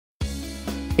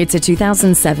It's a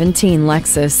 2017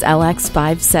 Lexus LX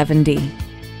 570.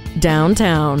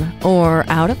 Downtown or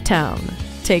out of town,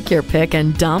 take your pick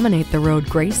and dominate the road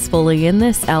gracefully in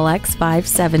this LX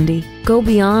 570. Go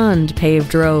beyond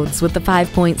paved roads with the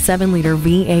 5.7-liter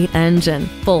V8 engine,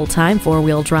 full-time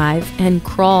four-wheel drive, and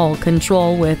crawl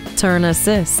control with turn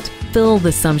assist. Fill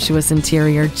the sumptuous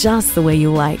interior just the way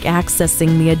you like,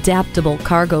 accessing the adaptable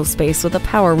cargo space with a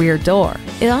power rear door.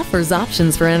 It offers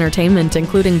options for entertainment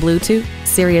including Bluetooth,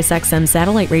 Sirius XM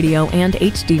satellite radio, and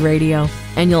HD radio.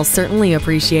 And you'll certainly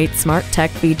appreciate smart tech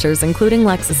features including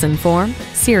Lexus Inform,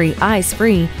 Siri Eyes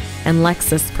Free, and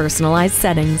Lexus personalized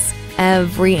settings.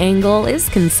 Every angle is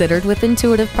considered with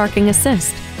intuitive parking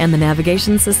assist and the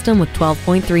navigation system with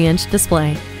 12.3-inch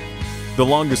display. The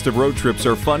longest of road trips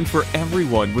are fun for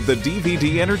everyone with the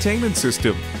DVD entertainment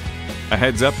system. A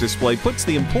heads-up display puts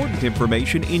the important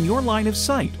information in your line of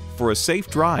sight for a safe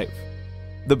drive.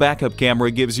 The backup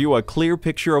camera gives you a clear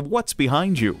picture of what's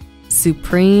behind you.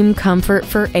 Supreme comfort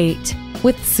for 8,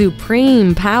 with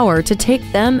supreme power to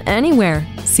take them anywhere.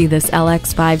 See this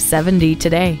LX 570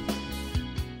 today.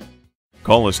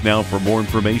 Call us now for more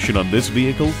information on this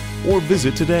vehicle or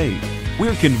visit today.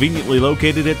 We're conveniently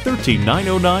located at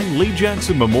 13909 Lee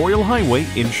Jackson Memorial Highway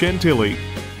in Chantilly.